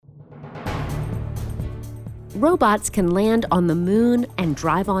Robots can land on the moon and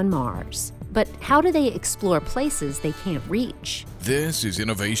drive on Mars. But how do they explore places they can't reach? This is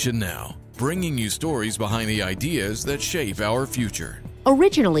Innovation Now, bringing you stories behind the ideas that shape our future.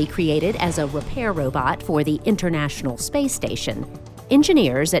 Originally created as a repair robot for the International Space Station,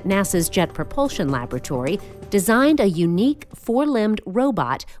 engineers at NASA's Jet Propulsion Laboratory designed a unique four-limbed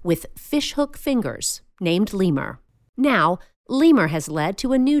robot with fishhook fingers named Lemur. Now, Lemur has led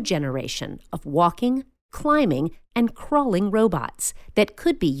to a new generation of walking, climbing, and crawling robots that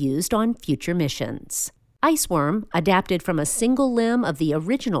could be used on future missions. Iceworm, adapted from a single limb of the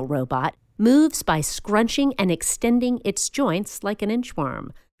original robot, moves by scrunching and extending its joints like an inchworm,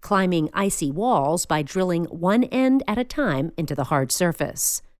 climbing icy walls by drilling one end at a time into the hard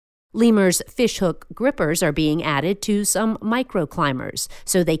surface. Lemur's fishhook grippers are being added to some microclimbers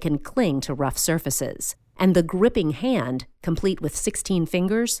so they can cling to rough surfaces. And the gripping hand, complete with 16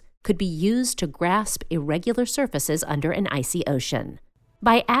 fingers, could be used to grasp irregular surfaces under an icy ocean.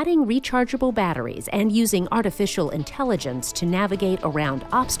 By adding rechargeable batteries and using artificial intelligence to navigate around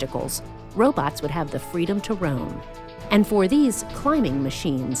obstacles, robots would have the freedom to roam. And for these climbing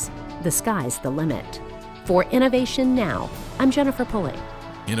machines, the sky's the limit. For Innovation Now, I'm Jennifer Pulley.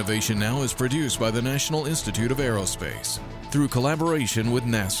 Innovation Now is produced by the National Institute of Aerospace through collaboration with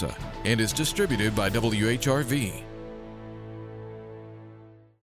NASA and is distributed by WHRV.